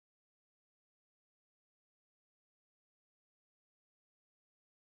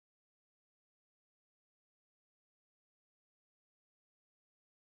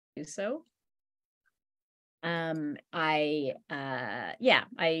do so.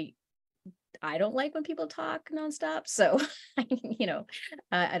 I don't like when people talk nonstop, so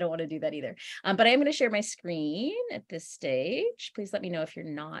I don't want to do that either. But I am going to share my screen at this stage. Please let me know if you're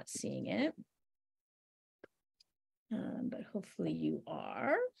not seeing it. But hopefully you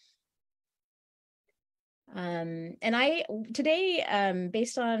are. And today,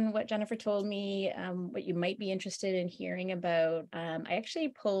 based on what Jennifer told me, what you might be interested in hearing about, I actually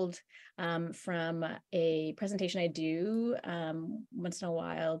pulled from a presentation I do once in a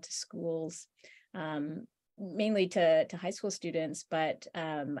while to schools, mainly to high school students, but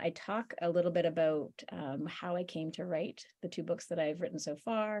I talk a little bit about how I came to write the 2 books that I've written so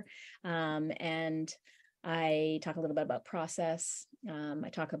far, and I talk a little bit about process. I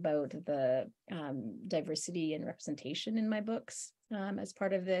talk about the diversity and representation in my books as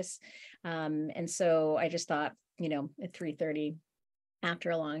part of this. And so I just thought, at 3:30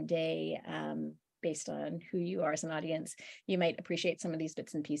 after a long day, based on who you are as an audience, you might appreciate some of these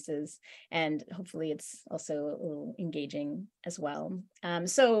bits and pieces. And hopefully it's also a little engaging as well.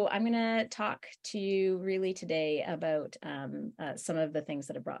 So I'm going to talk to you really today about some of the things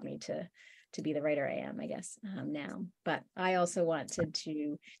that have brought me to be the writer I am, I guess, now. But I also wanted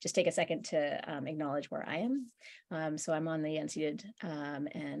to just take a second to acknowledge where I am. So I'm on the unceded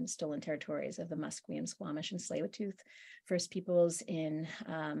and stolen territories of the Musqueam, Squamish, and Tsleil-Waututh First Peoples in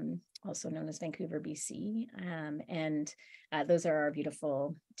also known as Vancouver, BC. And those are our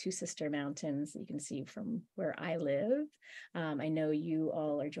beautiful 2 sister mountains that you can see from where I live. I know you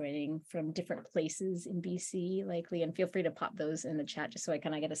all are joining from different places in BC, likely, and feel free to pop those in the chat just so I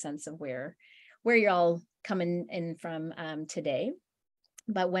kind of get a sense of where you're all coming in from today.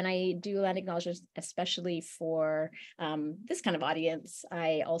 But when I do land acknowledgements, especially for this kind of audience,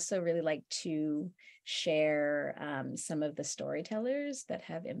 I also really like to share some of the storytellers that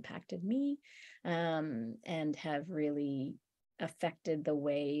have impacted me and have really affected the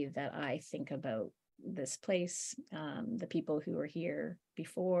way that I think about this place, the people who were here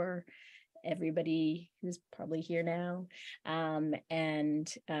before, everybody who's probably here now,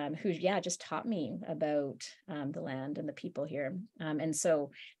 and who just taught me about the land and the people here. And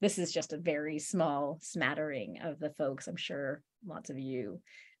so this is just a very small smattering of the folks. I'm sure lots of you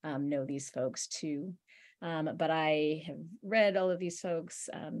know these folks too. But I have read all of these folks,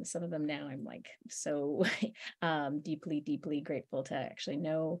 some of them now I'm like so deeply grateful to actually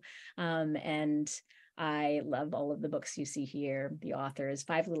know. And I love all of the books you see here. The authors,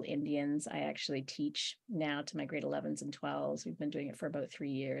 Five Little Indians, I actually teach now to my grade 11s and 12s. We've been doing it for about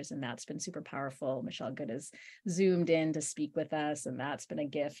 3 years, and that's been super powerful. Michelle Good has zoomed in to speak with us, and that's been a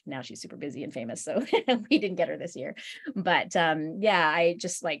gift. Now she's super busy and famous, so we didn't get her this year. But I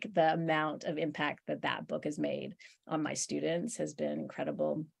just like the amount of impact that book has made on my students has been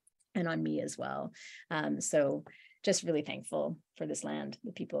incredible, and on me as well. So just really thankful for this land,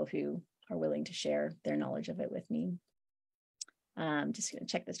 the people who are willing to share their knowledge of it with me. Just going to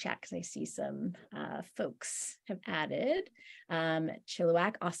check this chat because I see some folks have added.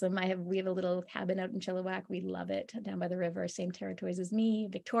 Chilliwack, awesome. We have a little cabin out in Chilliwack. We love it, down by the river, same territories as me.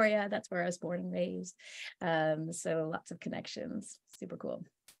 Victoria, that's where I was born and raised. So lots of connections, super cool.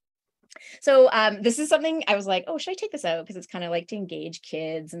 So this is something I was like, oh, should I take this out? Because it's kind of like to engage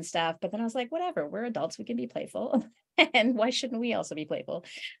kids and stuff. But then I was like, whatever, we're adults, we can be playful. And why shouldn't we also be playful?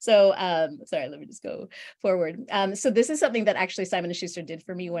 So sorry, let me just go forward. So this is something that actually Simon & Schuster did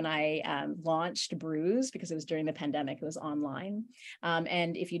for me when I launched Bruised, because it was during the pandemic, it was online.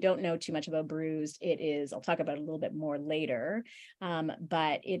 And if you don't know too much about Bruised, I'll talk about it a little bit more later,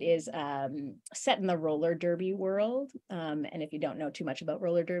 but it is set in the roller derby world. And if you don't know too much about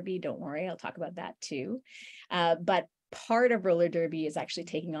roller derby, don't worry, I'll talk about that too. But part of roller derby is actually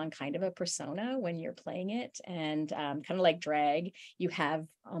taking on kind of a persona when you're playing it, and kind of like drag, you have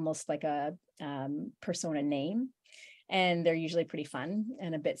almost like a persona name, and they're usually pretty fun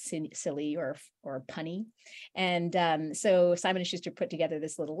and a bit silly or punny. And so Simon & Schuster put together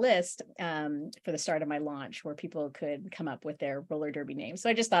this little list for the start of my launch where people could come up with their roller derby names. So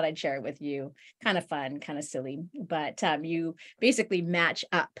I just thought I'd share it with you. Kind of fun, kind of silly, but you basically match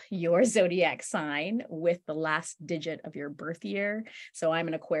up your zodiac sign with the last digit of your birth year. So I'm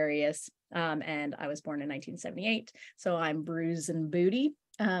an Aquarius, and I was born in 1978. So I'm Bruise and Booty,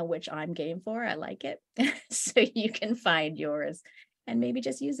 which I'm game for. I like it. So you can find yours and maybe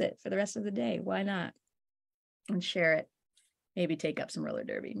just use it for the rest of the day. Why not? And share it. Maybe take up some roller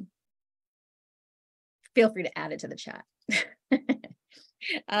derby. Feel free to add it to the chat.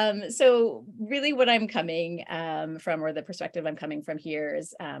 So really what I'm coming from, or the perspective I'm coming from here,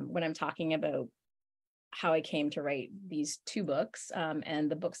 is when I'm talking about how I came to write these two books,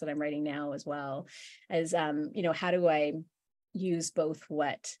 and the books that I'm writing now as well, as how do I use both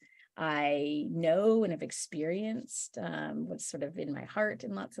what I know and have experienced, what's sort of in my heart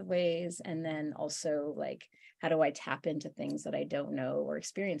in lots of ways, and then also like how do I tap into things that I don't know or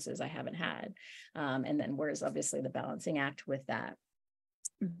experiences I haven't had, and then where's obviously the balancing act with that.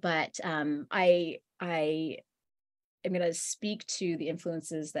 But I'm going to speak to the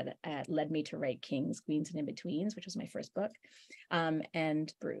influences that led me to write Kings, Queens, and In-Betweens, which was my first book,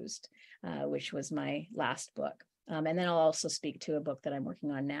 and Bruised, which was my last book. And then I'll also speak to a book that I'm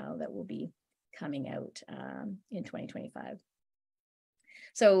working on now that will be coming out in 2025.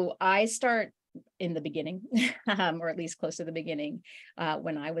 So I start in the beginning, or at least close to the beginning,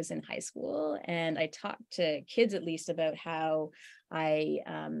 when I was in high school. And I talked to kids at least about how I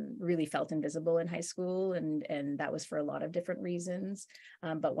really felt invisible in high school. And that was for a lot of different reasons.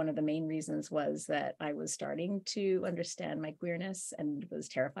 But one of the main reasons was that I was starting to understand my queerness and was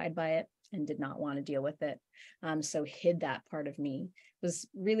terrified by it and did not want to deal with it. So hid that part of me, was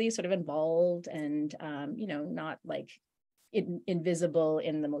really sort of involved and, not like invisible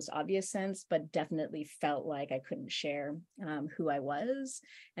in the most obvious sense, but definitely felt like I couldn't share who I was,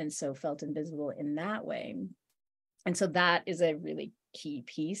 and so felt invisible in that way. And so that is a really key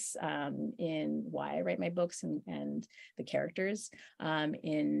piece in why I write my books and the characters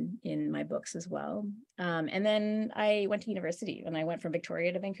in my books as well. And then I went to university, and I went from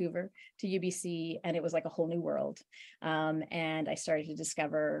Victoria to Vancouver to UBC, and it was like a whole new world. And I started to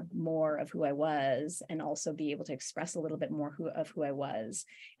discover more of who I was, and also be able to express a little bit more of who I was.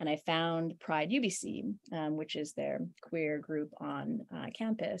 And I found Pride UBC, which is their queer group on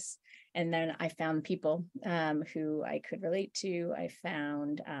campus. And then I found people who I could relate to. I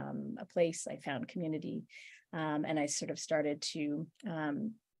found a place, I found community, and I sort of started to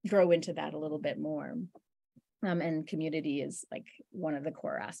grow into that a little bit more. And community is like one of the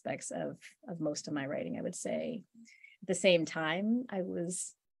core aspects of most of my writing, I would say. At the same time, I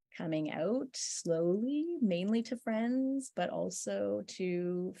was coming out slowly, mainly to friends, but also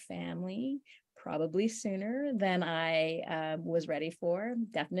to family, probably sooner than I was ready for,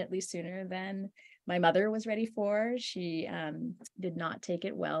 definitely sooner than my mother was ready for. She did not take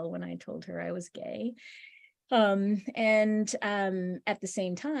it well when I told her I was gay. And at the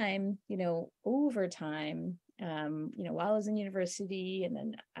same time, over time, while I was in university, and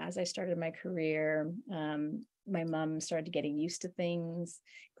then as I started my career, my mom started getting used to things,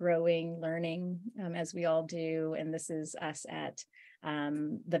 growing, learning, as we all do. And this is us at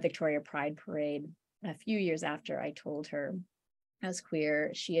the Victoria Pride Parade. A few years after I told her I was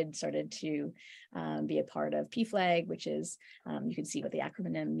queer, she had started to be a part of PFLAG, which is, you can see what the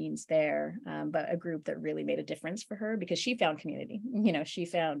acronym means there, but a group that really made a difference for her because she found community. She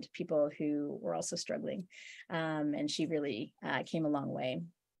found people who were also struggling, and she really came a long way.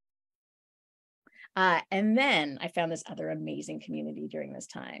 And then I found this other amazing community during this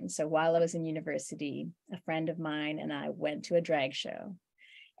time. So while I was in university, a friend of mine and I went to a drag show,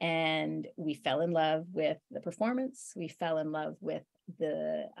 and we fell in love with the performance. We fell in love with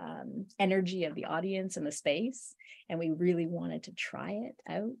the energy of the audience and the space, and we really wanted to try it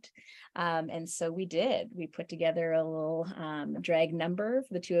out. And so we did. We put together a little drag number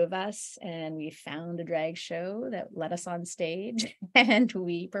for the two of us, and we found a drag show that let us on stage, and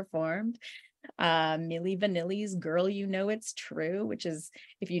we performed Milli Vanilli's Girl You Know It's True, which is,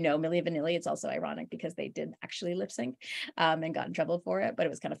 if you know Milli Vanilli, it's also ironic because they did actually lip sync and got in trouble for it, but it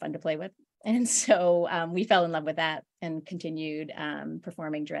was kind of fun to play with. And so we fell in love with that and continued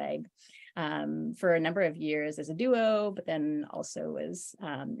performing drag for a number of years as a duo, but then also as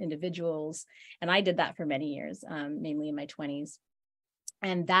individuals. And I did that for many years, mainly in my 20s.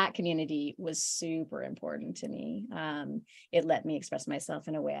 And that community was super important to me. It let me express myself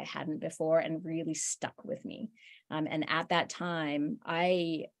in a way I hadn't before and really stuck with me. And at that time,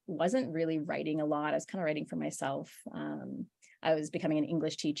 I wasn't really writing a lot. I was kind of writing for myself. I was becoming an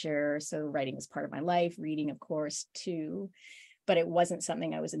English teacher, so writing was part of my life, reading, of course, too. But it wasn't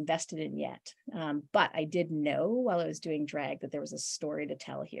something I was invested in yet. But I did know while I was doing drag that there was a story to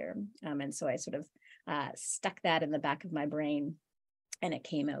tell here. And so I sort of stuck that in the back of my brain. And it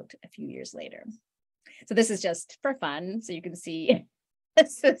came out a few years later. So this is just for fun. So you can see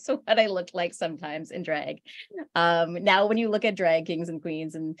this is what I looked like sometimes in drag. Now, when you look at drag kings and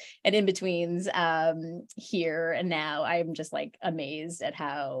queens and in-betweens here and now, I'm just like amazed at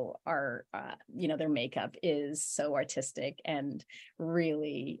how our, their makeup is so artistic and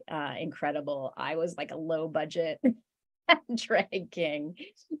really incredible. I was like a low budget Drag king,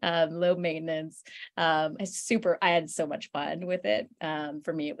 low maintenance. I had so much fun with it.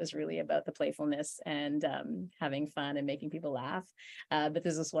 For me, it was really about the playfulness and having fun and making people laugh. But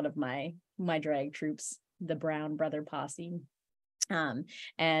this is one of my drag troops, the Brown Brother Posse,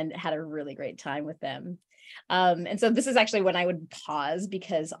 and had a really great time with them. And so this is actually when I would pause,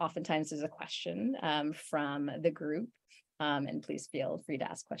 because oftentimes there's a question from the group. And please feel free to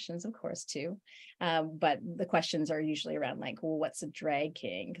ask questions, of course, too. But the questions are usually around like, well, what's a drag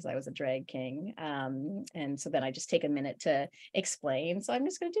king? Because I was a drag king. And so then I just take a minute to explain. So I'm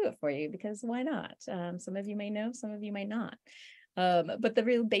just going to do it for you, because why not? Some of you may know, some of you might not. But the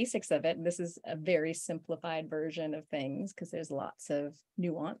real basics of it, and this is a very simplified version of things, because there's lots of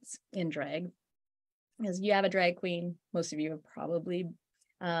nuance in drag. As you have a drag queen, most of you have probably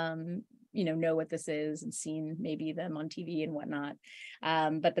know what this is and seen maybe them on TV and whatnot.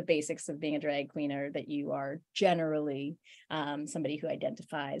 But the basics of being a drag queen are that you are generally somebody who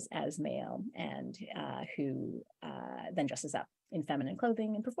identifies as male and who then dresses up in feminine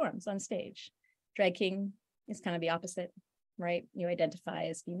clothing and performs on stage. Drag king is kind of the opposite, right? You identify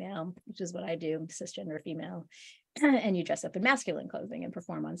as female, which is what I do, cisgender female, and you dress up in masculine clothing and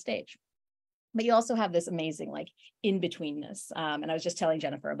perform on stage. But you also have this amazing like in-betweenness. And I was just telling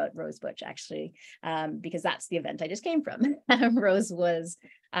Jennifer about Rose Butch, actually, because that's the event I just came from. Rose was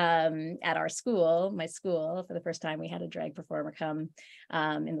at our school, my school, for the first time. We had a drag performer come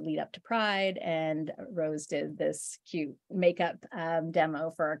in the lead up to Pride, and Rose did this cute makeup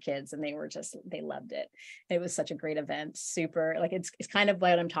demo for our kids, and they loved it. It was such a great event. Super, like it's kind of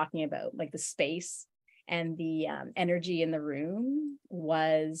what I'm talking about, like the space and the energy in the room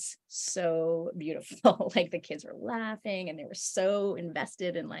was so beautiful. Like the kids were laughing and they were so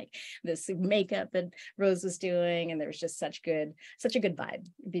invested in like this makeup that Rose was doing. And there was just such a good vibe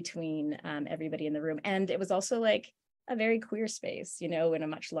between everybody in the room. And it was also like a very queer space, in a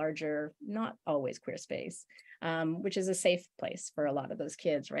much larger, not always queer space, which is a safe place for a lot of those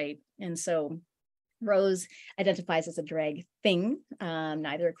kids, right? And so Rose identifies as a drag thing,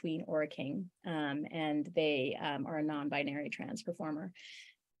 neither a queen or a king, and they are a non-binary trans performer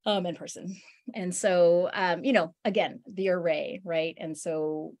and person. And so, again, the array, right? And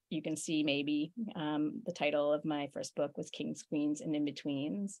so you can see maybe the title of my first book was Kings, Queens, and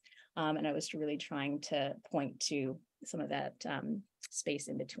In-Betweens. And I was really trying to point to some of that space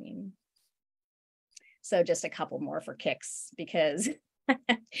in between. So just a couple more for kicks, because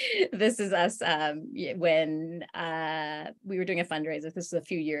this is us when we were doing a fundraiser. This is a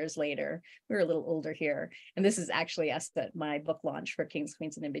few years later. We were a little older here. And this is actually us at my book launch for Kings,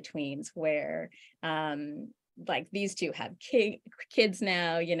 Queens, and In-Betweens, where like these two have kids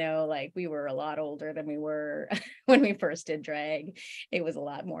now, like we were a lot older than we were when we first did drag. It was a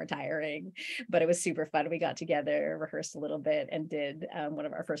lot more tiring, but it was super fun. We got together, rehearsed a little bit, and did one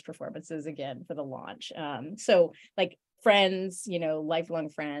of our first performances again for the launch. So like friends, lifelong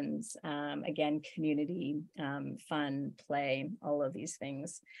friends, again, community, fun, play, all of these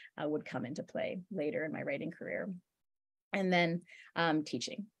things would come into play later in my writing career. And then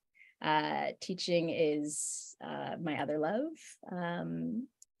teaching. Teaching is my other love,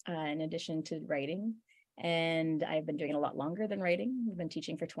 in addition to writing. And I've been doing it a lot longer than writing. I've been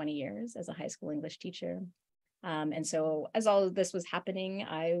teaching for 20 years as a high school English teacher. And so as all of this was happening,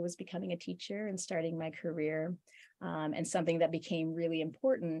 I was becoming a teacher and starting my career. And something that became really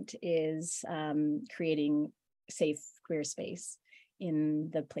important is creating safe queer space in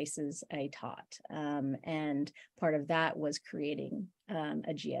the places I taught. And part of that was creating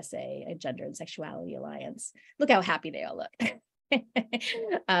a GSA, a Gender and Sexuality Alliance. Look how happy they all look.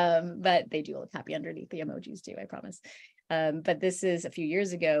 But they do look happy underneath the emojis too, I promise. But this is a few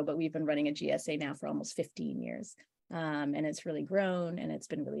years ago, but we've been running a GSA now for almost 15 years. And it's really grown, and it's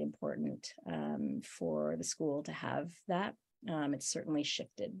been really important for the school to have that. It's certainly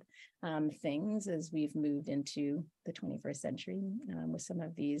shifted things as we've moved into the 21st century with some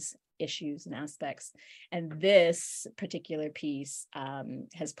of these issues and aspects. And this particular piece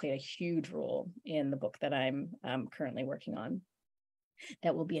has played a huge role in the book that I'm currently working on,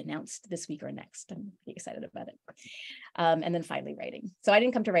 that will be announced this week or next. I'm pretty excited about it. And then finally writing. So I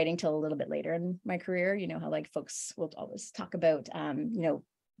didn't come to writing till a little bit later in my career. You know how like folks will always talk about,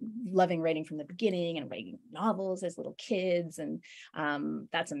 loving writing from the beginning and writing novels as little kids. And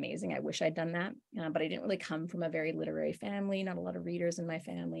that's amazing. I wish I'd done that, but I didn't really come from a very literary family, not a lot of readers in my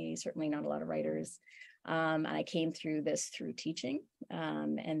family, certainly not a lot of writers. And I came through this through teaching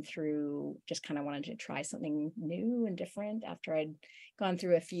and through just kind of wanted to try something new and different after I'd gone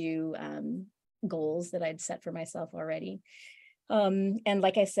through a few goals that I'd set for myself already. And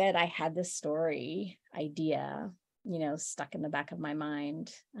like I said, I had this story idea stuck in the back of my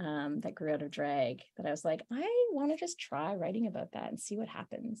mind, that grew out of drag, that I was like, I want to just try writing about that and see what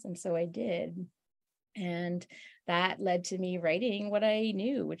happens. And so I did. And that led to me writing what I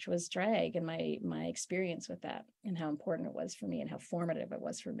knew, which was drag, and my experience with that, and how important it was for me and how formative it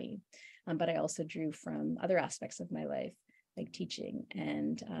was for me. But I also drew from other aspects of my life, like teaching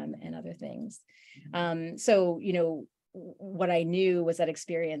and other things. So what I knew was that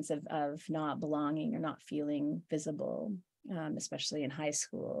experience of not belonging or not feeling visible, especially in high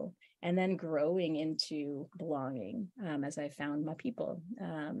school, and then growing into belonging, as I found my people,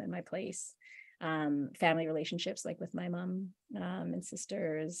 and my place. Family relationships, like with my mom, and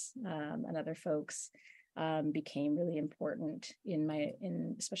sisters, and other folks, became really important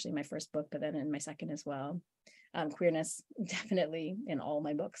in especially my first book, but then in my second as well. Queerness, definitely in all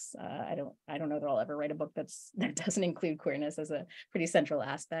my books. I don't know that I'll ever write a book that doesn't include queerness as a pretty central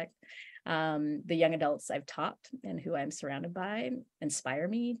aspect. The young adults I've taught and who I'm surrounded by inspire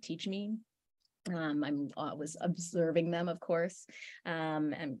me, teach me. I'm always observing them, of course,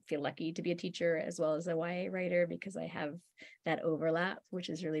 and feel lucky to be a teacher as well as a YA writer, because I have that overlap, which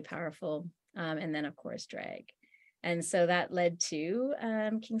is really powerful. And then, of course, drag. And so that led to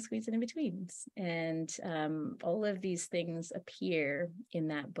Kings, Queens, and In-Betweens. And all of these things appear in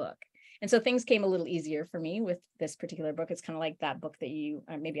that book. And so things came a little easier for me with this particular book. It's kind of like that book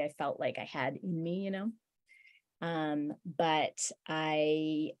that maybe I felt like I had in me, but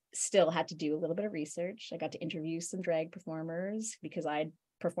I still had to do a little bit of research. I got to interview some drag performers because I'd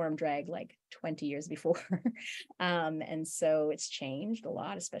performed drag like 20 years before. And so it's changed a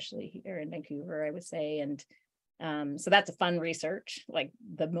lot, especially here in Vancouver, I would say. And so that's a fun research, like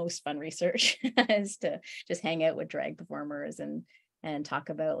the most fun research is to just hang out with drag performers and talk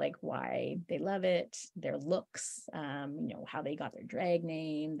about like why they love it, their looks, how they got their drag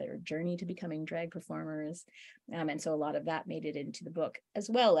name, their journey to becoming drag performers. And so a lot of that made it into the book, as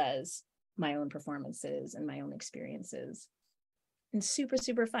well as my own performances and my own experiences. And super,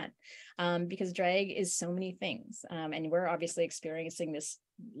 super fun, because drag is so many things. And we're obviously experiencing this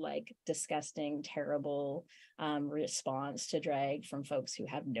like disgusting, terrible response to drag from folks who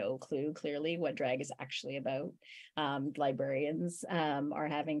have no clue clearly what drag is actually about. Librarians are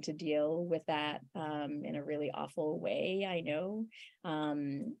having to deal with that in a really awful way, I know,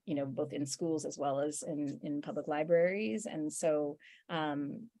 both in schools as well as in public libraries. And so, I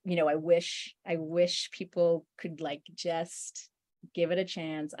wish people could like just give it a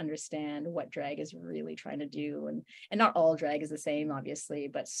chance, understand what drag is really trying to do. And not all drag is the same, obviously,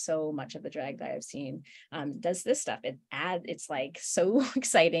 but so much of the drag that I've seen does this stuff. It's like so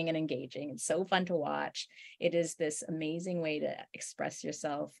exciting and engaging. It's so fun to watch. It is this amazing way to express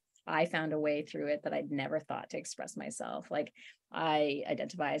yourself. I found a way through it that I'd never thought to express myself. Like, I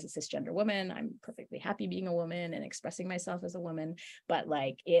identify as a cisgender woman. I'm perfectly happy being a woman and expressing myself as a woman, but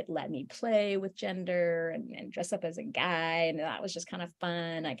like it let me play with gender and dress up as a guy. And that was just kind of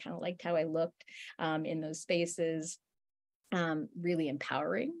fun. I kind of liked how I looked in those spaces. Really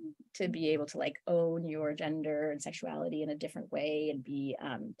empowering to be able to like own your gender and sexuality in a different way and be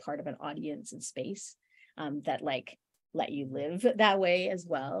part of an audience and space that like let you live that way as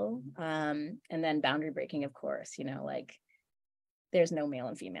well. And then boundary breaking, of course, like there's no male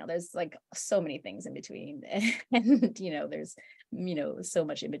and female. There's like so many things in between. And, there's, so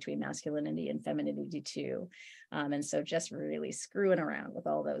much in between masculinity and femininity too. And so just really screwing around with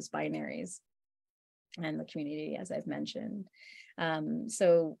all those binaries and the community, as I've mentioned.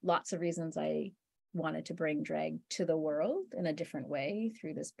 So lots of reasons I wanted to bring drag to the world in a different way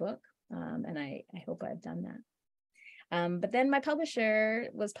through this book. And I hope I've done that. But then my publisher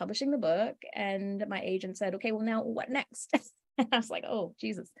was publishing the book and my agent said, okay, well, now what next? And I was like, oh,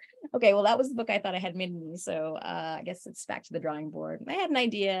 Jesus. Okay, well, that was the book I thought I had made me. So I guess it's back to the drawing board. I had an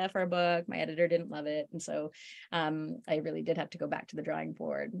idea for a book. My editor didn't love it. And so I really did have to go back to the drawing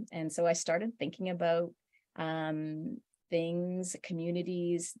board. And so I started thinking about things,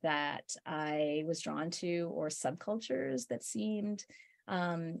 communities that I was drawn to, or subcultures that seemed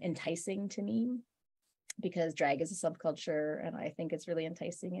enticing to me, because drag is a subculture and I think it's really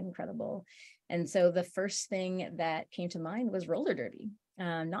enticing and incredible. And so the first thing that came to mind was roller derby,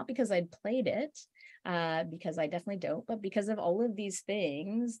 not because I'd played it, because I definitely don't, but because of all of these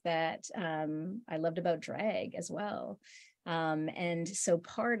things that I loved about drag as well. And so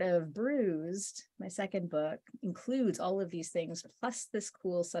part of Bruised, my second book, includes all of these things, plus this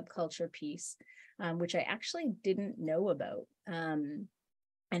cool subculture piece, which I actually didn't know about and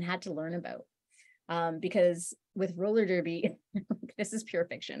had to learn about. Because with roller derby, this is pure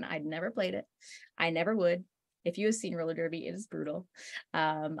fiction. I'd never played it. I never would. If you have seen roller derby, it is brutal.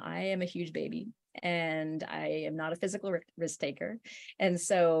 I am a huge baby. and I am not a physical risk taker. And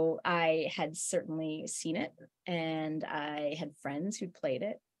so I had certainly seen it, and I had friends who'd played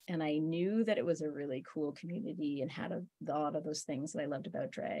it. And I knew that it was a really cool community and had a lot of those things that I loved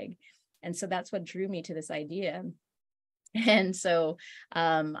about drag. And so that's what drew me to this idea. And so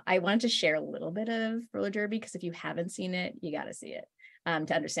I wanted to share a little bit of roller derby, because if you haven't seen it, you got to see it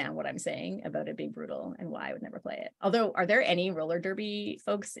to understand what I'm saying about it being brutal and why I would never play it. Although, are there any roller derby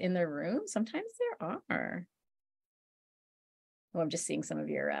folks in the room? Sometimes there are. Oh, I'm just seeing some of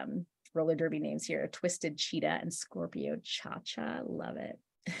your roller derby names here. Twisted Cheetah and Scorpio Cha-Cha. Love it.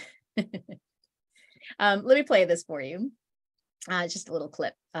 Let me play this for you. It's just a little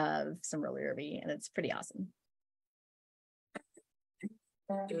clip of some roller derby, and it's pretty awesome.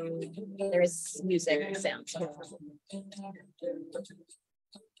 There is music and sound.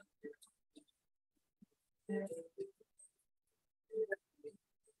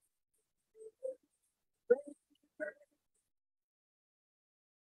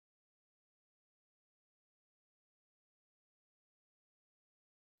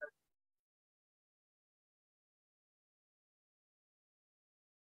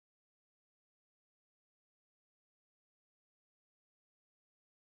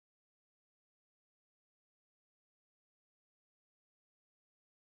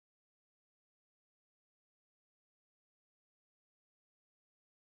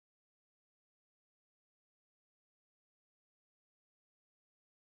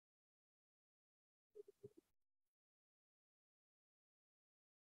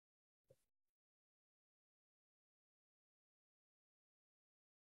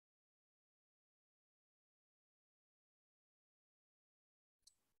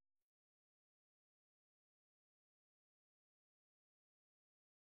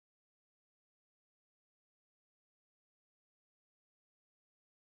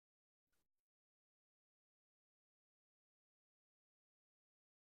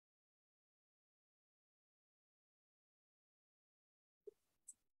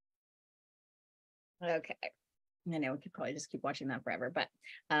 Okay. I know we could probably just keep watching that forever, but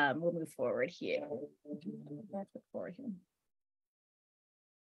we'll move forward here.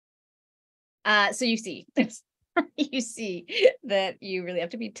 So you see, you see that you really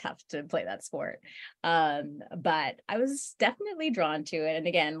have to be tough to play that sport. But I was definitely drawn to it. And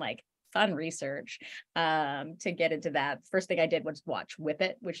again, like, fun research to get into that. First thing I did was watch Whip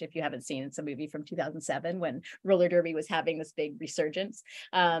It, which, if you haven't seen, it's a movie from 2007 when roller derby was having this big resurgence.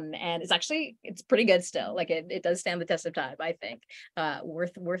 And it's pretty good still. Like, it does stand the test of time, I think.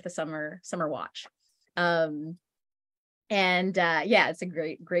 Worth a summer watch. And yeah, it's a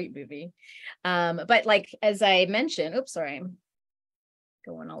great movie. But like, as I mentioned, oops, sorry, I'm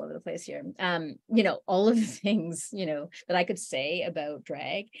going all over the place here. All of the things, that I could say about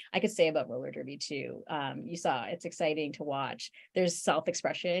drag, I could say about roller derby too. You saw, it's exciting to watch. There's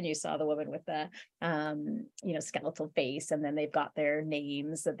self-expression. You saw the woman with the skeletal face, and then they've got their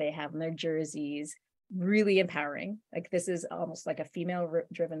names that they have on their jerseys. Really empowering. Like, this is almost like a female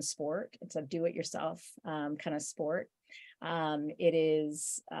driven sport. It's a do-it-yourself kind of sport. It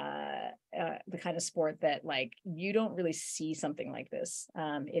is the kind of sport that, like, you don't really see something like this.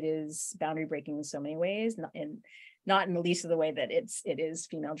 It is boundary breaking in so many ways, not in the least of the way that it is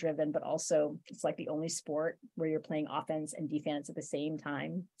female driven, but also it's like the only sport where you're playing offense and defense at the same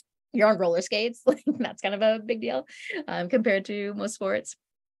time. You're on roller skates, like, that's kind of a big deal compared to most sports.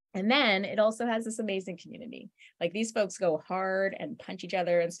 And then it also has this amazing community. Like, these folks go hard and punch each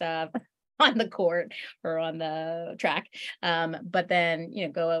other and stuff on the court or on the track. But then,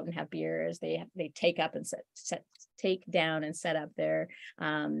 go out and have beers. They take up and take down and set up their,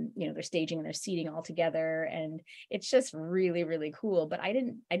 their staging and their seating all together. And it's just really, really cool. But I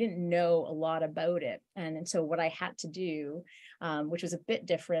didn't know a lot about it. And so what I had to do, which was a bit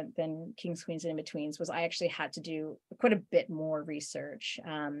different than Kings, Queens, and In-Betweens, was I actually had to do quite a bit more research.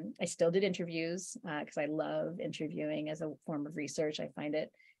 I still did interviews because I love interviewing as a form of research. I find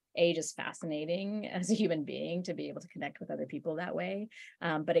it just fascinating as a human being to be able to connect with other people that way.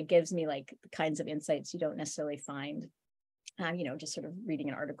 But it gives me, like, the kinds of insights you don't necessarily find just sort of reading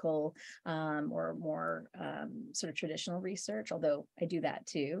an article or more sort of traditional research, although I do that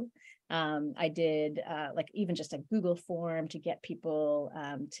too. I did like even just a Google form to get people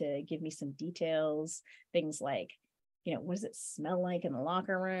to give me some details, things like, what does it smell like in the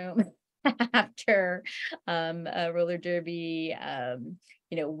locker room after a roller derby?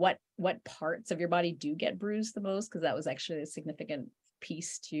 What parts of your body do get bruised the most? Because that was actually a significant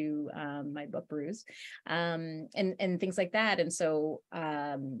piece to my book, Bruise, and things like that. And so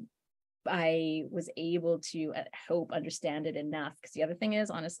I was able to, I hope, understand it enough. Because the other thing is,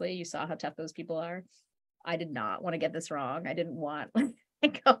 honestly, you saw how tough those people are. I did not want to get this wrong. I didn't want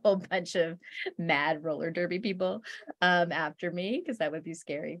like a whole bunch of mad roller derby people after me, because that would be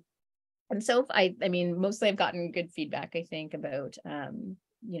scary. And so I mean, mostly I've gotten good feedback, I think, about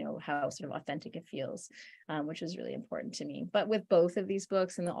how sort of authentic it feels, which is really important to me. But with both of these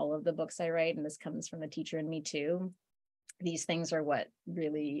books and all of the books I write, and this comes from the teacher in me too, these things are what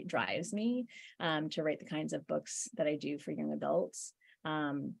really drives me to write the kinds of books that I do for young adults,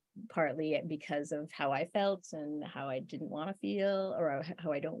 partly because of how I felt and how I didn't want to feel, or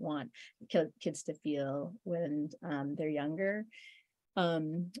how I don't want kids to feel when they're younger.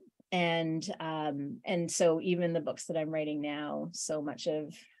 And so even the books that I'm writing now, so much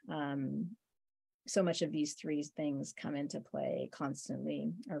of these three things come into play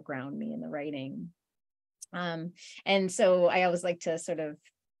constantly, or ground me in the writing. And so I always like to sort of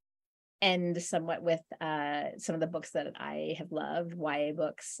end somewhat with some of the books that I have loved, YA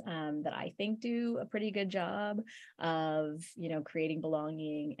books that I think do a pretty good job of, creating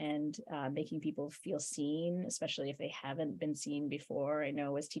belonging and making people feel seen, especially if they haven't been seen before. I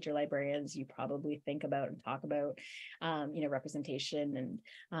know as teacher librarians, you probably think about and talk about, representation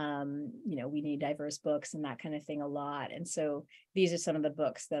and, we need diverse books and that kind of thing a lot. And so these are some of the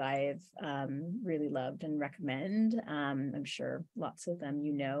books that I've really loved and recommend. I'm sure lots of them,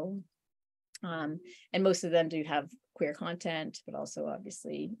 and most of them do have queer content, but also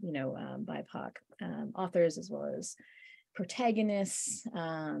obviously, BIPOC authors, as well as protagonists,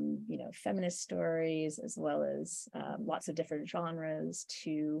 feminist stories, as well as lots of different genres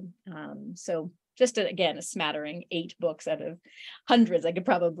too. So just again, a smattering, 8 books out of hundreds I could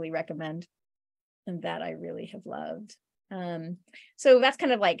probably recommend, and that I really have loved. So that's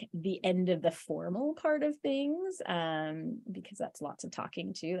kind of like the end of the formal part of things, because that's lots of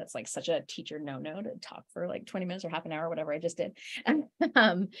talking too. That's like such a teacher no-no to talk for like 20 minutes or half an hour, whatever I just did.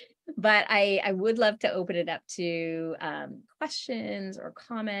 But I would love to open it up to questions or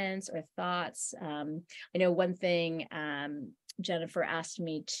comments or thoughts. I know one thing Jennifer asked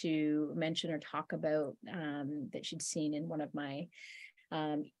me to mention or talk about that she'd seen in one of my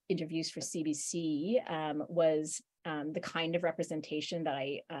interviews for CBC was the kind of representation that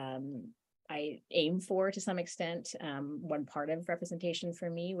I aim for to some extent. One part of representation for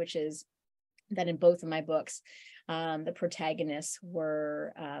me, which is that in both of my books, the protagonists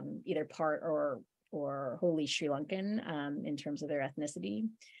were either part or wholly Sri Lankan in terms of their ethnicity.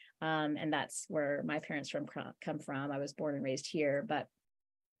 And that's where my parents come from. I was born and raised here, but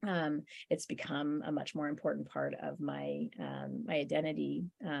it's become a much more important part of my identity,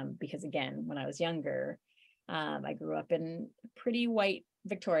 because again, when I was younger, I grew up in pretty white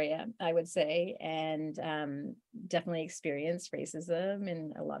Victoria, I would say, and definitely experienced racism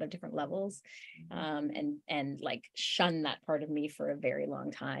in a lot of different levels, and like shunned that part of me for a very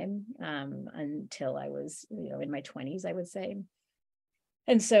long time, until I was, in my 20s, I would say.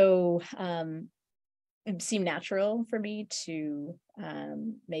 And so it seemed natural for me to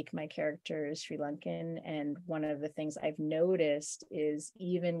make my characters Sri Lankan. And one of the things I've noticed is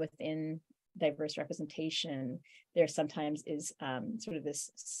even within diverse representation, there sometimes is sort of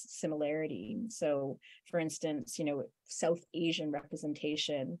this similarity. So for instance, South Asian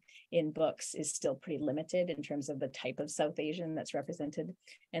representation in books is still pretty limited in terms of the type of South Asian that's represented.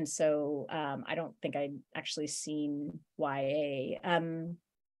 And so I don't think I'd actually seen YA. I'm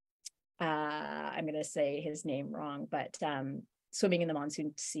going to say his name wrong, but Swimming in the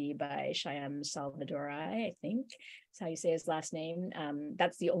Monsoon Sea by Shyam Salvadorai, I think that's how you say his last name.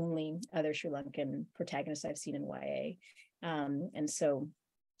 That's the only other Sri Lankan protagonist I've seen in YA. And so,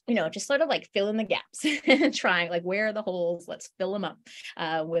 just sort of like fill in the gaps, trying like, where are the holes? Let's fill them up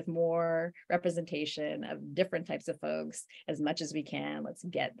with more representation of different types of folks as much as we can. Let's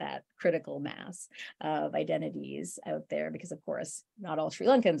get that critical mass of identities out there, because of course, not all Sri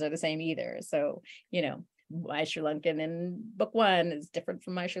Lankans are the same either. So, my Sri Lankan in book 1 is different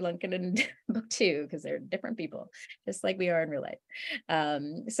from my Sri Lankan in book 2, because they're different people, just like we are in real life.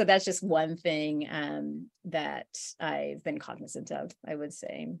 So that's just one thing that I've been cognizant of, I would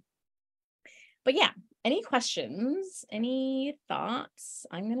say. But yeah, any questions, any thoughts?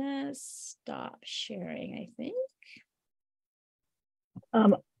 I'm gonna stop sharing, I think.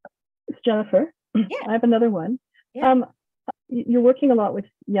 It's Jennifer. Yeah. I have another one. Yeah. You're working a lot with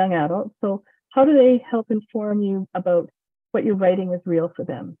young adults, so how do they help inform you about what you're writing is real for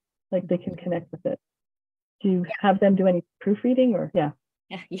them? Like they can connect with it. Do you have them do any proofreading or? Yeah.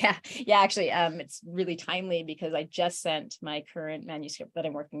 Yeah. Actually, it's really timely because I just sent my current manuscript that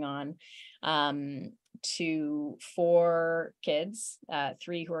I'm working on to 4 kids,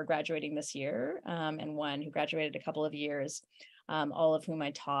 3 who are graduating this year, and 1 who graduated a couple of years, all of whom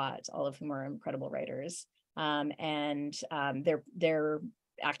I taught, all of whom are incredible writers. And they're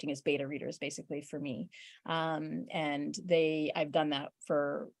acting as beta readers basically for me. And I've done that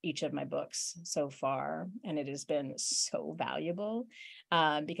for each of my books so far, and it has been so valuable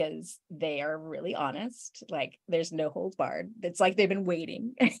because they are really honest. Like there's no holds barred. It's like they've been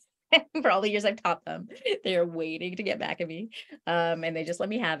waiting. For all the years I've taught them, they're waiting to get back at me. And they just let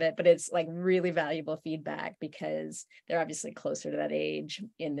me have it. But it's like really valuable feedback because they're obviously closer to that age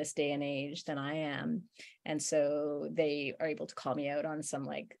in this day and age than I am. And so they are able to call me out on some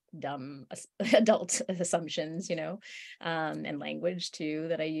like dumb adult assumptions, and language too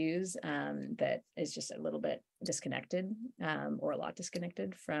that I use that is just a little bit disconnected or a lot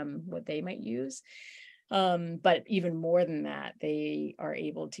disconnected from what they might use. But even more than that, they are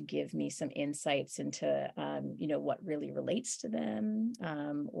able to give me some insights into, what really relates to them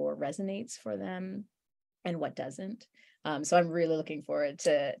or resonates for them and what doesn't. So I'm really looking forward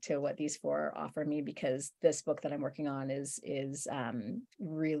to what these 4 offer me, because this book that I'm working on is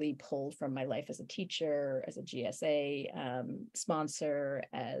really pulled from my life as a teacher, as a GSA sponsor,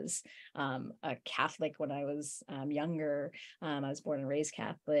 as a Catholic when I was younger. I was born and raised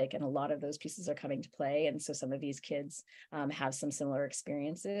Catholic, and a lot of those pieces are coming to play. And so some of these kids have some similar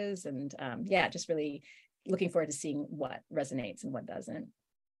experiences, and just really looking forward to seeing what resonates and what doesn't.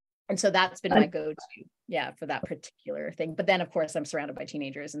 And so that's been my go-to, for that particular thing. But then, of course, I'm surrounded by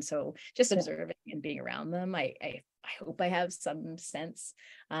teenagers. And so just observing and being around them, I hope I have some sense,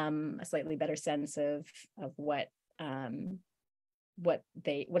 a slightly better sense of what's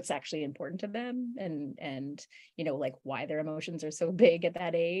actually important to them, and like why their emotions are so big at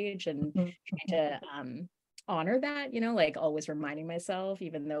that age, and trying to honor that, like always reminding myself,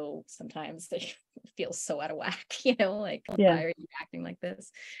 even though sometimes they feel so out of whack, like why are you acting like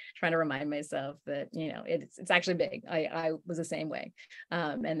this? Trying to remind myself that, it's actually big. I was the same way.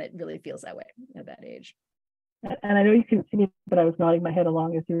 And it really feels that way at that age. And I know you couldn't see me, but I was nodding my head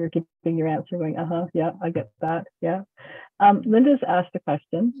along as you were giving your answer, going, yeah, I get that. Yeah. Linda's asked a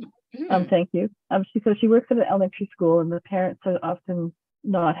question. Thank you. She says she works at an elementary school, and the parents are often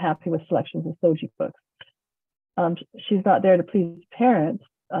not happy with selections of SOGI books. She's not there to please parents,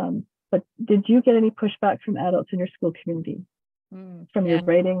 but did you get any pushback from adults in your school community from your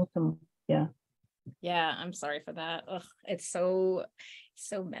writing? Yeah, I'm sorry for that. Ugh, it's so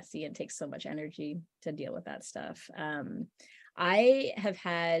messy and takes so much energy to deal with that stuff. I have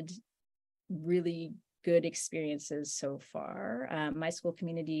had really good experiences so far. My school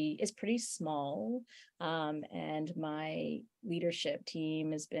community is pretty small, and my leadership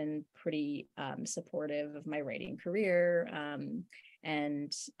team has been pretty supportive of my writing career,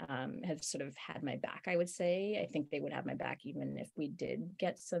 and have sort of had my back, I would say. I think they would have my back even if we did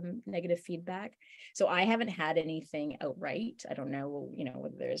get some negative feedback. So I haven't had anything outright. I don't know,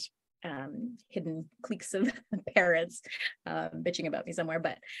 whether there's hidden cliques of parents bitching about me somewhere,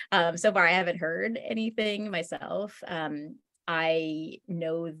 but so far I haven't heard anything myself. I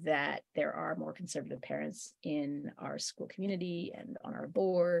know that there are more conservative parents in our school community and on our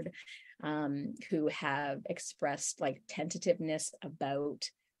board who have expressed like tentativeness about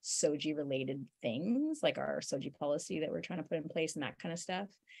SOGI related things, like our SOGI policy that we're trying to put in place and that kind of stuff.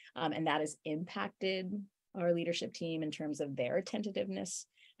 And that has impacted our leadership team in terms of their tentativeness.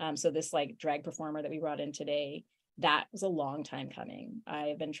 So this like drag performer that we brought in today, that was a long time coming.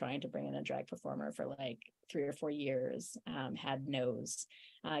 I've been trying to bring in a drag performer for like 3 or 4 years, had no's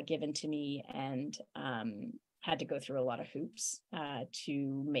given to me, and had to go through a lot of hoops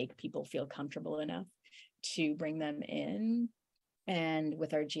to make people feel comfortable enough to bring them in. And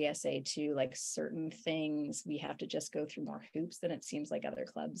with our GSA too, like certain things, we have to just go through more hoops than it seems like other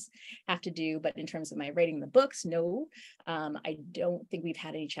clubs have to do. But in terms of my writing the books, no, I don't think we've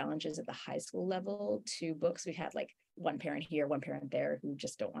had any challenges at the high school level to books. We've had like one parent here, one parent there who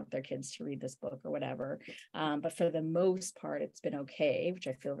just don't want their kids to read this book or whatever. But for the most part, it's been okay, which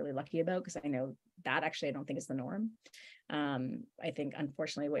I feel really lucky about, because I know that actually I don't think is the norm. I think,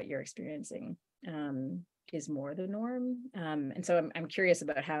 unfortunately, what you're experiencing is more the norm. And so I'm curious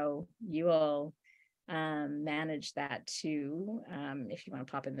about how you all manage that too. If you want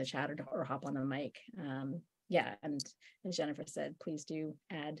to pop in the chat or hop on the mic. And as Jennifer said, please do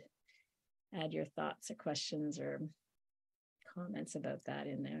add your thoughts or questions or comments about that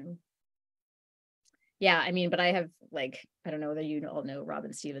in there. Yeah, I mean, but I have like, I don't know whether you all know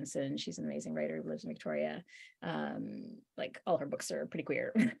Robin Stevenson. She's an amazing writer who lives in Victoria. Like all her books are pretty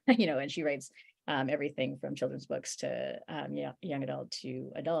queer, and she writes everything from children's books to young adult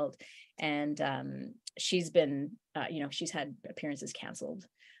to adult. And she's been, she's had appearances canceled.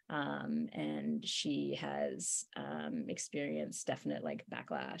 And she has experienced definite like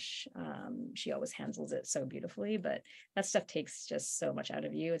backlash. She always handles it so beautifully, but that stuff takes just so much out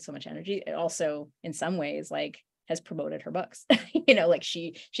of you and so much energy. It also, in some ways, like has promoted her books. Like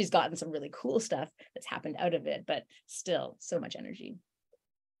she's gotten some really cool stuff that's happened out of it, but still so much energy.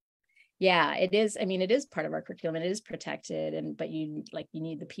 Yeah, it is. I mean, it is part of our curriculum and it is protected. But you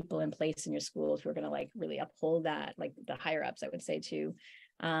need the people in place in your schools who are going to like really uphold that, like the higher ups, I would say too.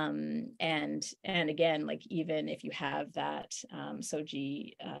 And again, like even if you have that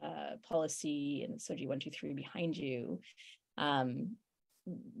SOGI policy and SOGI 123 behind you,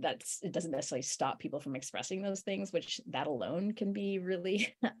 it doesn't necessarily stop people from expressing those things, which that alone can be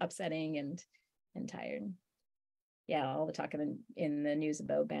really upsetting and tired. Yeah, all the talk in the news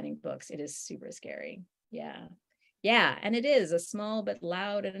about banning books, it is super scary. Yeah, and it is a small but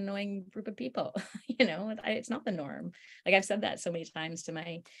loud and annoying group of people. It's not the norm. Like I've said that so many times to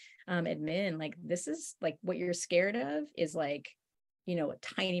my admin, like this is like what you're scared of is like a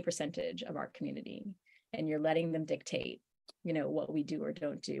tiny percentage of our community, and you're letting them dictate what we do or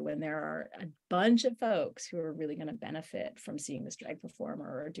don't do, when there are a bunch of folks who are really going to benefit from seeing this drag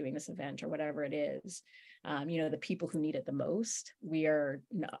performer or doing this event or whatever it is. The people who need it the most, we're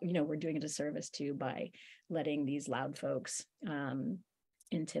doing a disservice to by letting these loud folks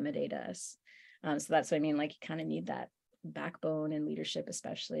intimidate us. So that's what I mean, like you kind of need that backbone and leadership,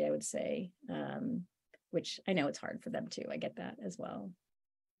 especially, I would say, which I know it's hard for them too. I get that as well.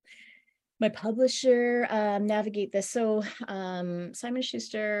 My publisher navigate this. So Simon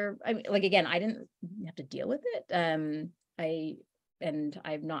Schuster, I mean, like, again, I didn't have to deal with it.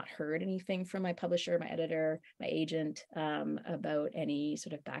 I've not heard anything from my publisher, my editor, my agent about any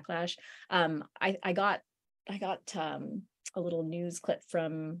sort of backlash. I got a little news clip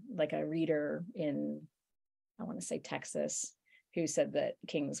from like a reader in, I want to say Texas, who said that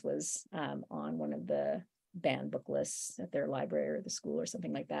King's was on one of the banned book lists at their library or the school or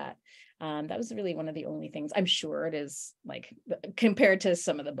something like that. That was really one of the only things. I'm sure it is, like, compared to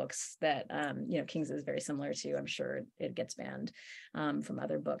some of the books that King's is very similar to, I'm sure it gets banned from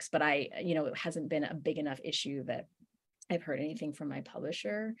other books, but it hasn't been a big enough issue that I've heard anything from my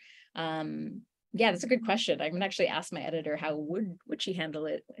publisher. Yeah, that's a good question. I'm gonna actually ask my editor how would she handle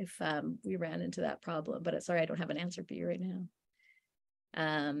it if we ran into that problem, but sorry, I don't have an answer for you right now.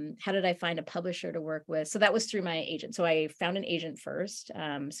 How did I find a publisher to work with? So that was through my agent. So I found an agent first.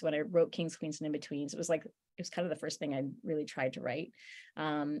 So when I wrote Kings, Queens, and In-Betweens, it was kind of the first thing I really tried to write.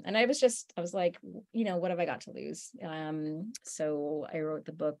 And I was like, what have I got to lose? So I wrote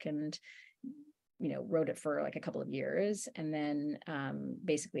the book and wrote it for like a couple of years. And then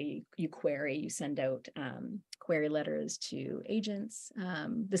basically you send out query letters to agents.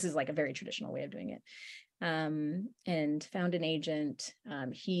 This is like a very traditional way of doing it. And found an agent.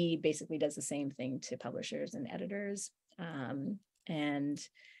 He basically does the same thing to publishers and editors. And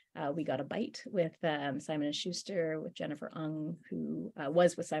we got a bite with Simon & Schuster, with Jennifer Ung, who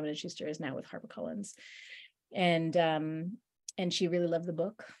was with Simon & Schuster, is now with HarperCollins. And she really loved the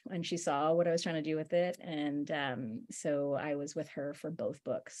book and she saw what I was trying to do with it. And so I was with her for both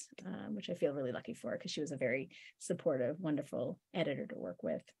books, which I feel really lucky for, because she was a very supportive, wonderful editor to work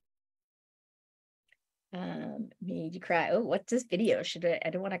with. Made you cry. Oh, what's this video? I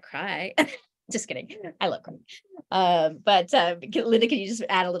don't want to cry. Just kidding. I love crying. But Linda, can you just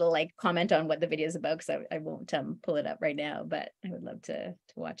add a little like comment on what the video is about? Because I won't pull it up right now, but I would love to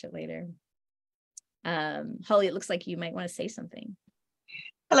watch it later. Holly, it looks like you might want to say something.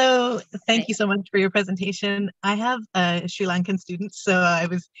 Hello, thank you so much for your presentation. I have a Sri Lankan student, so I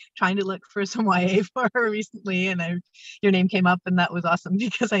was trying to look for some YA for her recently, and your name came up, and that was awesome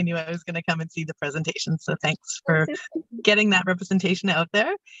because I knew I was going to come and see the presentation. So thanks for getting that representation out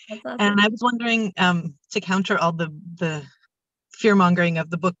there. That's awesome. And I was wondering, to counter all the fear-mongering of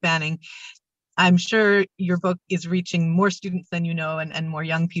the book banning, I'm sure your book is reaching more students than you know and more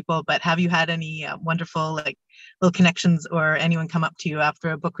young people, but have you had any wonderful like little connections or anyone come up to you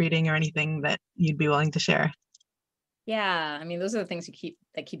after a book reading or anything that you'd be willing to share? Yeah, I mean, those are the things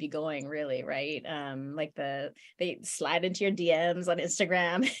that keep you going, really, right? Like they slide into your DMs on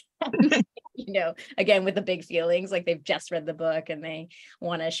Instagram, again, with the big feelings, like they've just read the book and they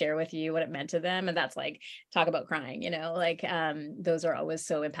want to share with you what it meant to them. And that's like, talk about crying, like those are always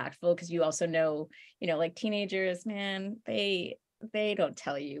so impactful, because you also know, like teenagers, man, they don't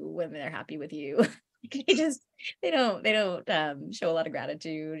tell you when they're happy with you. They don't show a lot of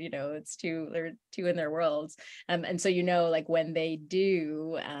gratitude, they're too in their worlds. And so, like when they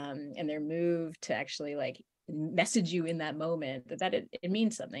do, and they're moved to actually like message you in that moment, that it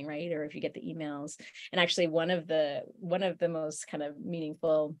means something, right? Or if you get the emails. And actually one of the most kind of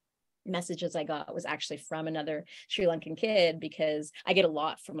meaningful messages I got was actually from another Sri Lankan kid, because I get a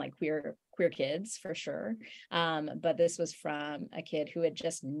lot from like queer kids for sure. But this was from a kid who had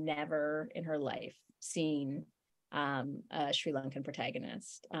just never in her life seen a Sri Lankan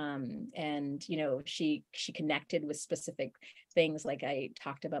protagonist. And she connected with specific things. Like I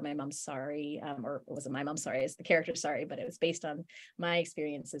talked about my mom's sorry, or it wasn't my mom's sorry, it's the character sorry, but it was based on my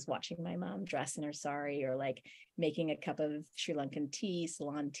experiences watching my mom dress in her sari, or like making a cup of Sri Lankan tea,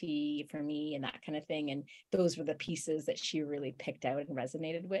 Ceylon tea for me, and that kind of thing. And those were the pieces that she really picked out and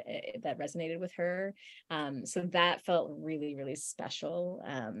resonated with her. So that felt really, really special,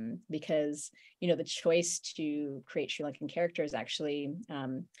 because the choice to create Sri Lankan characters actually,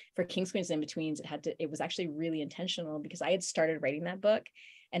 for Kings, Queens, and In-Betweens, it was actually really intentional, because I had started writing that book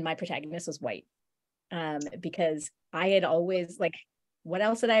and my protagonist was white, because I had always, like, what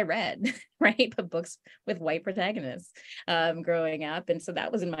else had I read, right? But books with white protagonists, growing up. And so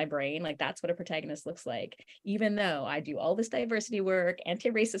that was in my brain, like, that's what a protagonist looks like, even though I do all this diversity work,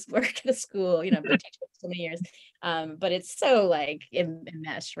 anti-racist work at a school, I've been teaching for so many years, but it's so like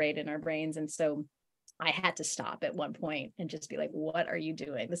enmeshed right in our brains. And so I had to stop at one point and just be like, what are you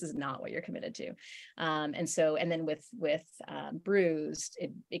doing? This is not what you're committed to. And then with Bruised,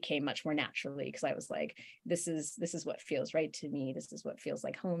 it came much more naturally, because I was like, this is what feels right to me. This is what feels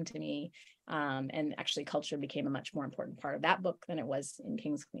like home to me. And actually culture became a much more important part of that book than it was in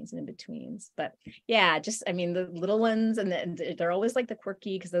Kings, Queens, and In-Betweens. But yeah, just, I mean, the little ones, and they're always like the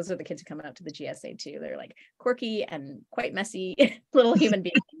quirky, because those are the kids who come out to the GSA too. They're like quirky and quite messy little human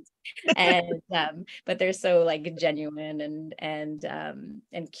beings. And but they're so like genuine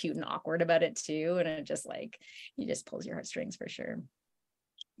and cute and awkward about it too, and it just pulls your heartstrings for sure.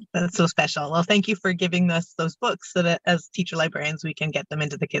 That's so special. Well, thank you for giving us those books so that as teacher librarians we can get them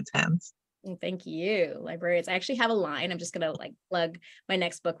into the kids' hands. Thank you, librarians. I actually have a line. I'm just gonna like plug my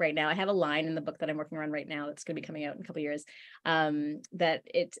next book right now. I have a line in the book that I'm working on right now that's gonna be coming out in a couple of years, that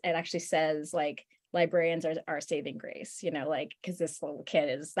it actually says like, librarians are saving grace, like, because this little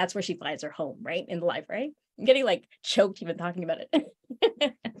kid that's where she finds her home, right? In the library. I'm getting like choked even talking about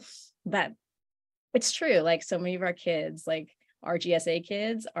it. But it's true. Like, so many of our kids, like our GSA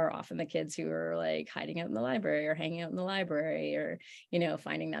kids, are often the kids who are like hiding out in the library or hanging out in the library, or,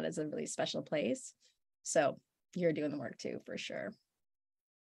 finding that as a really special place. So you're doing the work too, for sure.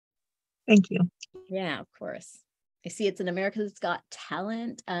 Thank you. Yeah, of course. I see it's an America's Got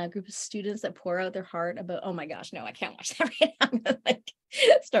Talent, group of students that pour out their heart about, oh my gosh, no, I can't watch that right now. I'm gonna like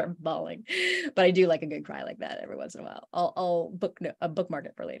start bawling. But I do like a good cry like that every once in a while. I'll bookmark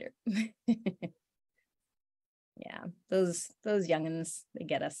it for later. Yeah, those youngins, they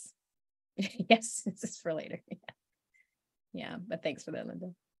get us. Yes, this is for later. Yeah, but thanks for that,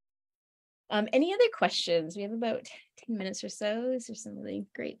 Linda. Any other questions? We have about 10 minutes or so. These are some really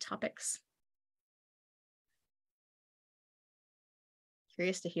great topics.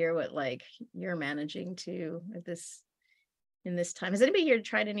 Curious to hear what like you're managing to in this time. Has anybody here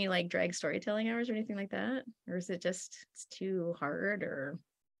tried any like drag storytelling hours or anything like that? Or is it just it's too hard or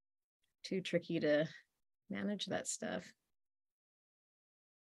too tricky to manage that stuff?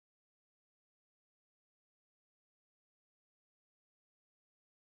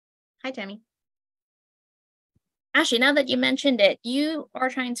 Hi, Tammy. Ashley, now that you mentioned it, you are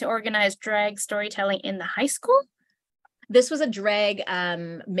trying to organize drag storytelling in the high school? This was a drag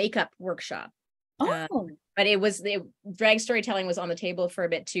makeup workshop. But the drag storytelling was on the table for a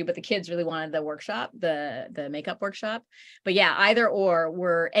bit too, but the kids really wanted the workshop, the makeup workshop. But yeah, either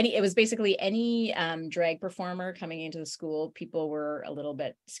or it was basically any drag performer coming into the school, people were a little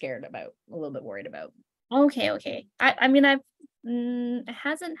bit scared about, a little bit worried about. Okay. I mean, it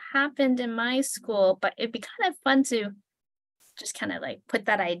hasn't happened in my school, but it'd be kind of fun to just kind of like put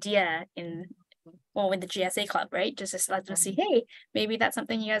that idea in, well, with the GSA club, right? Just to let them see, hey, maybe that's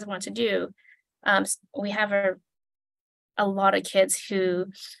something you guys want to do. We have a lot of kids who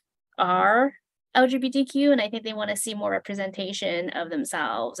are LGBTQ, and I think they want to see more representation of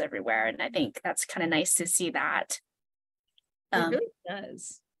themselves everywhere. And I think that's kind of nice to see that. It really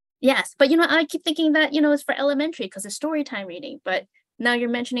does. Yes, but I keep thinking that it's for elementary because it's story time reading. But now you're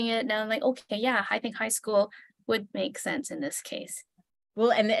mentioning it, now I'm like, okay, yeah, I think high school would make sense in this case.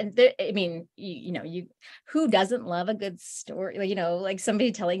 Well, and there, I mean, you who doesn't love a good story? Like, like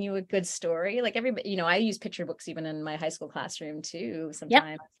somebody telling you a good story. Like everybody, I use picture books even in my high school classroom too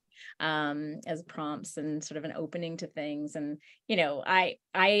sometimes. as prompts and sort of an opening to things. And, you know,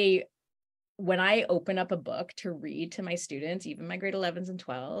 when I open up a book to read to my students, even my grade 11s and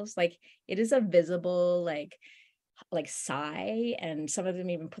 12s, like it is a visible, like sigh, and some of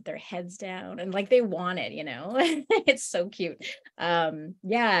them even put their heads down and like they want it, you know. It's so cute.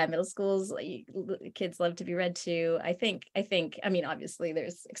 Yeah, middle schools, like, kids love to be read to. I think I mean, obviously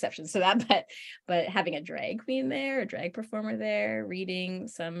there's exceptions to that, but having a drag queen there, a drag performer there reading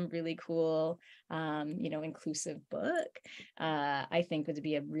some really cool you know, inclusive book, I think would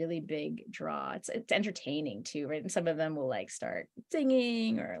be a really big draw. It's entertaining too, right? And some of them will like start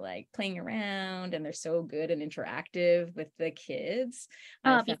singing or like playing around, and they're so good and interactive with the kids.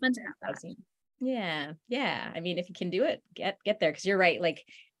 Oh, it'd be fun to have that. Yeah. I mean, if you can do it, get there, because you're right. Like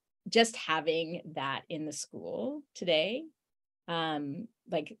just having that in the school today,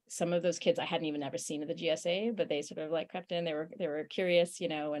 like some of those kids I hadn't even ever seen at the GSA, but they sort of like crept in. They were curious, you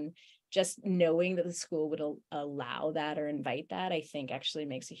know, and just knowing that the school would allow that or invite that, I think actually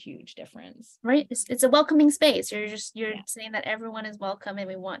makes a huge difference. Right. It's a welcoming space. You're saying that everyone is welcome, and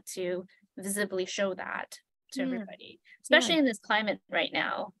we want to visibly show that to everybody, especially in this climate right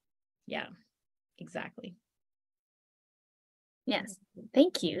now. Yeah, exactly. Yes.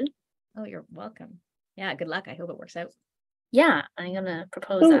 Thank you. Oh, you're welcome. Yeah, good luck. I hope it works out. Yeah, I'm gonna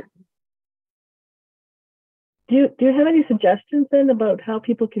propose that. Do you have any suggestions then about how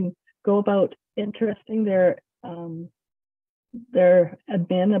people can go about interesting their admin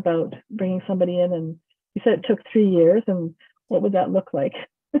about bringing somebody in? And you said it took 3 years, and what would that look like?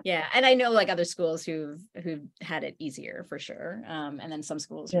 Yeah, and I know like other schools who've had it easier for sure, and then some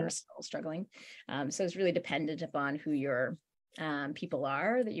schools who are still struggling. So it's really dependent upon who your people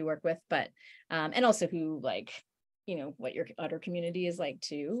are that you work with, but and also who, like, you know, what your utter community is like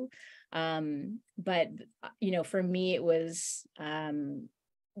too. But you know, for me it was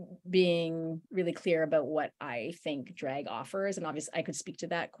being really clear about what I think drag offers. And obviously I could speak to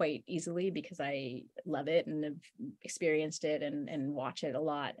that quite easily because I love it and have experienced it and watch it a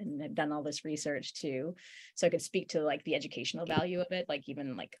lot and have done all this research too. So I could speak to like the educational value of it, like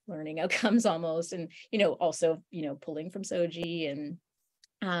even like learning outcomes almost. And, you know, also, you know, pulling from SOGI, and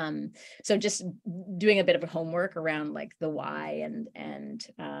so just doing a bit of a homework around like the why and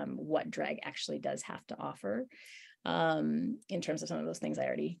what drag actually does have to offer. In terms of some of those things I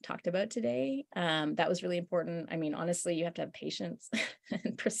already talked about today. That was really important. I mean, honestly, you have to have patience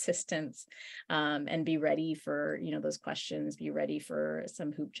and persistence, and be ready for, you know, those questions, be ready for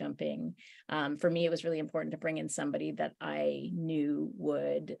some hoop jumping. For me, it was really important to bring in somebody that I knew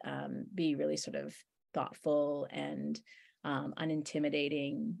would be really sort of thoughtful and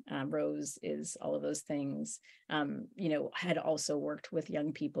unintimidating. Rose is all of those things. You know, had also worked with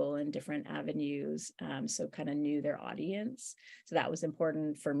young people in different avenues, so kind of knew their audience. So that was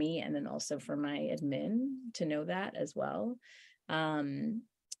important for me, and then also for my admin to know that as well. And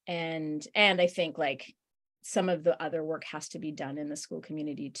I think like some of the other work has to be done in the school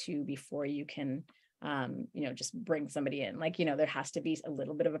community too before you can you know, just bring somebody in. Like, you know, there has to be a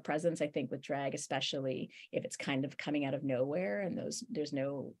little bit of a presence, I think, with drag, especially if it's kind of coming out of nowhere and there's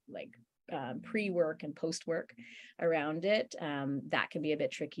no like pre-work and post-work around it. That can be a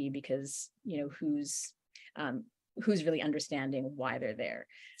bit tricky because, you know, who's really understanding why they're there,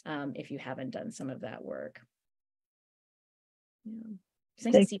 if you haven't done some of that work. Yeah. It's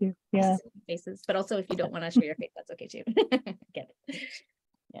nice Thank to see you. Yeah. faces, but also if you don't want to show your face, that's okay too. Get it.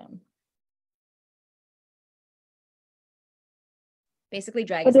 Yeah. Basically,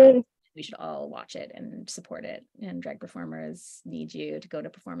 drag is awesome. We should all watch it and support it. And drag performers need you to go to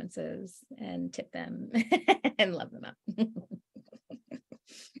performances and tip them and love them up.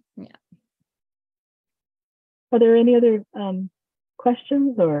 Yeah. Are there any other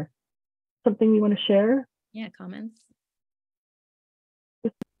questions or something you want to share? Yeah, comments.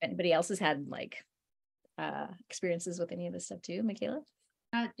 If anybody else has had like experiences with any of this stuff too, Michaela?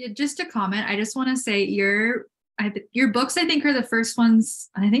 Just a comment. I just want to say your books, I think, are the first ones,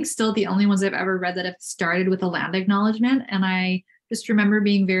 and I think still the only ones I've ever read that have started with a land acknowledgement. And I just remember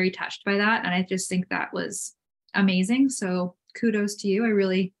being very touched by that. And I just think that was amazing. So kudos to you. I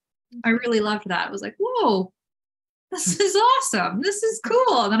really loved that. I was like, whoa, this is awesome. This is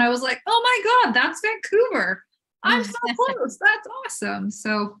cool. And then I was like, oh my God, that's Vancouver. I'm so close. That's awesome.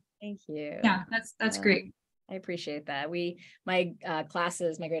 So thank you. Yeah, that's great. I appreciate that. My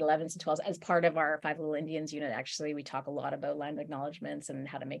classes, my grade 11s and 12s, as part of our Five Little Indians unit, actually, we talk a lot about land acknowledgements and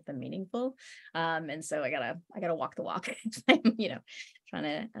how to make them meaningful. And so I gotta walk the walk. I'm, you know, trying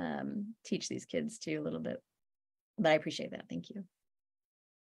to teach these kids too a little bit. But I appreciate that. Thank you.